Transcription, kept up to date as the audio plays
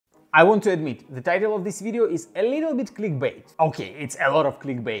I want to admit, the title of this video is a little bit clickbait. Okay, it's a lot of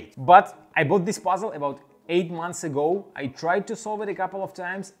clickbait. But I bought this puzzle about 8 months ago. I tried to solve it a couple of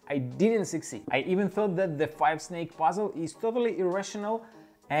times. I didn't succeed. I even thought that the 5-snake puzzle is totally irrational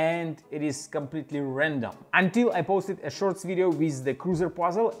and it is completely random. Until I posted a shorts video with the cruiser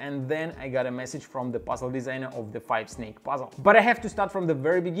puzzle, and then I got a message from the puzzle designer of the 5-snake puzzle. But I have to start from the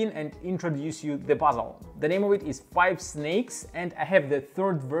very beginning and introduce you the puzzle. The name of it is 5 Snakes, and I have the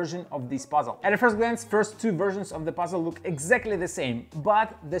third version of this puzzle. At a first glance, first two versions of the puzzle look exactly the same,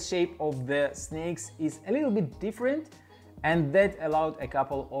 but the shape of the snakes is a little bit different, and that allowed a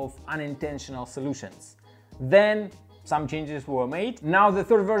couple of unintentional solutions. Then some changes were made. Now the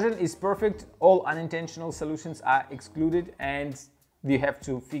third version is perfect. All unintentional solutions are excluded and you have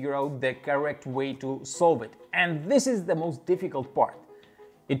to figure out the correct way to solve it. And this is the most difficult part.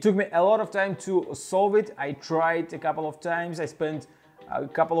 It took me a lot of time to solve it. I tried a couple of times. I spent a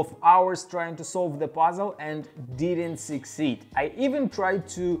couple of hours trying to solve the puzzle and didn't succeed. I even tried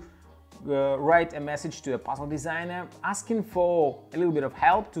to write a message to a puzzle designer asking for a little bit of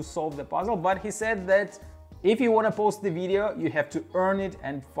help to solve the puzzle, but he said that if you want to post the video, you have to earn it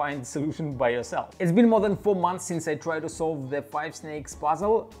and find the solution by yourself. It's been more than 4 months since I tried to solve the 5 snakes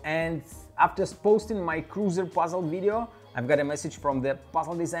puzzle, and after posting my cruiser puzzle video, I've got a message from the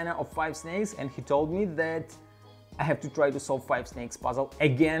puzzle designer of 5 snakes, and he told me that I have to try to solve 5 snakes puzzle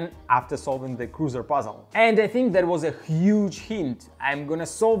again after solving the cruiser puzzle. And I think that was a huge hint. I'm gonna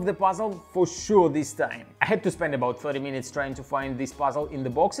solve the puzzle for sure this time. I had to spend about 30 minutes trying to find this puzzle in the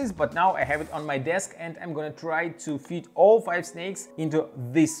boxes, but now I have it on my desk and I'm gonna try to fit all 5 snakes into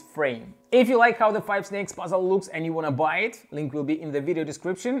this frame. If you like how the 5 snakes puzzle looks and you wanna buy it, link will be in the video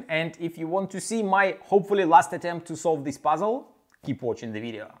description. And if you want to see my hopefully last attempt to solve this puzzle, keep watching the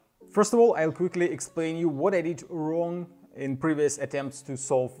video. First of all, I'll quickly explain you what I did wrong in previous attempts to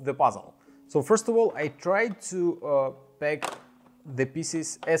solve the puzzle. So first of all, I tried to pack the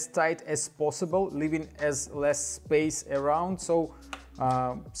pieces as tight as possible, leaving as less space around. So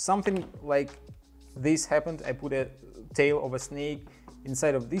something like this happened. I put a tail of a snake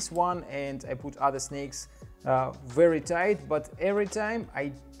inside of this one and I put other snakes very tight, but every time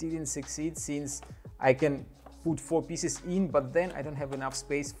I didn't succeed since I can put 4 pieces in, but then I don't have enough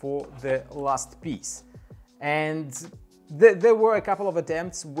space for the last piece. And there were a couple of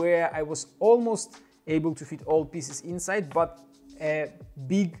attempts where I was almost able to fit all pieces inside, but a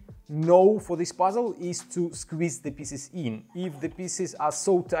big no for this puzzle is to squeeze the pieces in. If the pieces are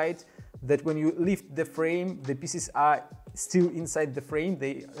so tight that when you lift the frame, the pieces are still inside the frame,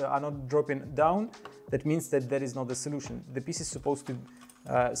 they are not dropping down, that means that that is not the solution. The piece is supposed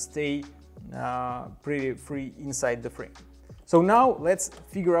to stay pretty free inside the frame. So now let's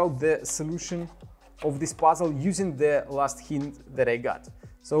figure out the solution of this puzzle using the last hint that I got.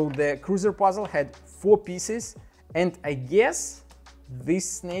 So the cruiser puzzle had 4 pieces, and I guess this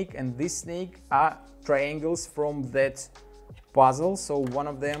snake and this snake are triangles from that puzzle. So one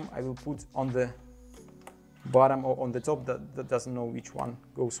of them I will put on the bottom or on the top. That doesn't know which one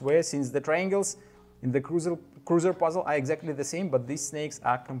goes where, since the triangles in the cruiser puzzle are exactly the same, but these snakes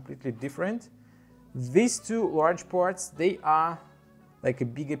are completely different. These 2 large parts, they are like a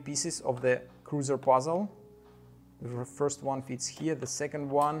bigger pieces of the cruiser puzzle. The first one fits here, the second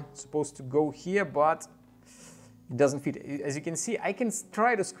one supposed to go here, but it doesn't fit. As you can see, I can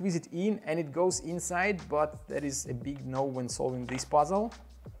try to squeeze it in and it goes inside, but that is a big no when solving this puzzle.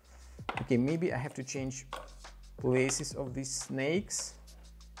 Okay, maybe I have to change places of these snakes.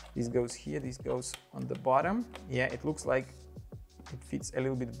 This goes here, this goes on the bottom. Yeah, it looks like it fits a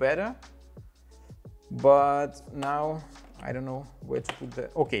little bit better. But now I don't know where to put the...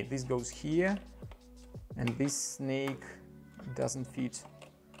 Okay, this goes here. And this snake doesn't fit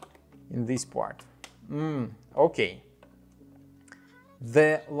in this part. Okay.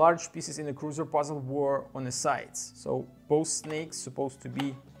 The large pieces in the cruiser puzzle were on the sides. So both snakes supposed to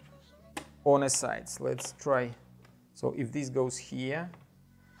be on the sides. Let's try. So if this goes here,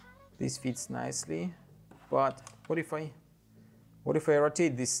 this fits nicely, but what if I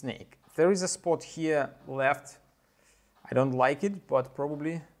rotate this snake? There is a spot here left. I don't like it, but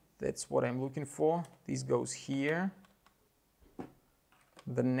probably that's what I'm looking for. This goes here.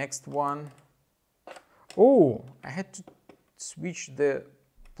 The next one. Oh, I had to switch the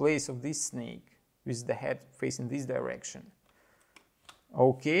place of this snake with the head facing this direction.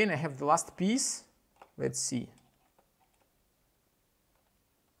 Okay, and I have the last piece. Let's see.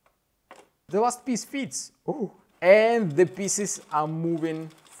 The last piece fits. Oh, and the pieces are moving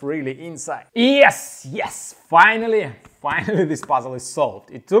freely inside. Yes, finally this puzzle is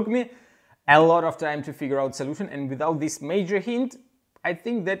solved. It took me a lot of time to figure out solution, and without this major hint, I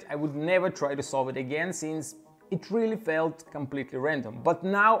think that I would never try to solve it again since it really felt completely random. But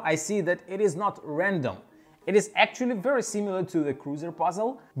now I see that it is not random. It is actually very similar to the Cruiser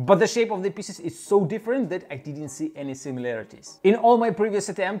puzzle, but the shape of the pieces is so different that I didn't see any similarities. In all my previous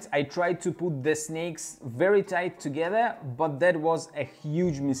attempts, I tried to put the snakes very tight together, but that was a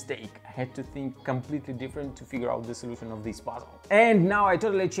huge mistake. I had to think completely different to figure out the solution of this puzzle. And now I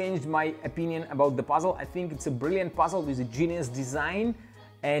totally changed my opinion about the puzzle. I think it's a brilliant puzzle with a genius design,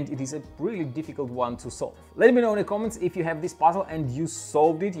 and it is a really difficult one to solve. Let me know in the comments if you have this puzzle and you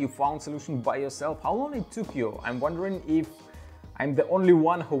solved it, you found solution by yourself, how long it took you. I'm wondering if I'm the only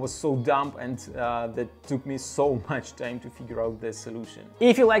one who was so dumb and that took me so much time to figure out the solution.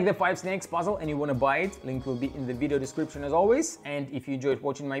 If you like the 5 snakes puzzle and you want to buy it, link will be in the video description as always. And if you enjoyed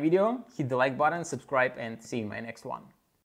watching my video, hit the like button, subscribe, and see you in my next one.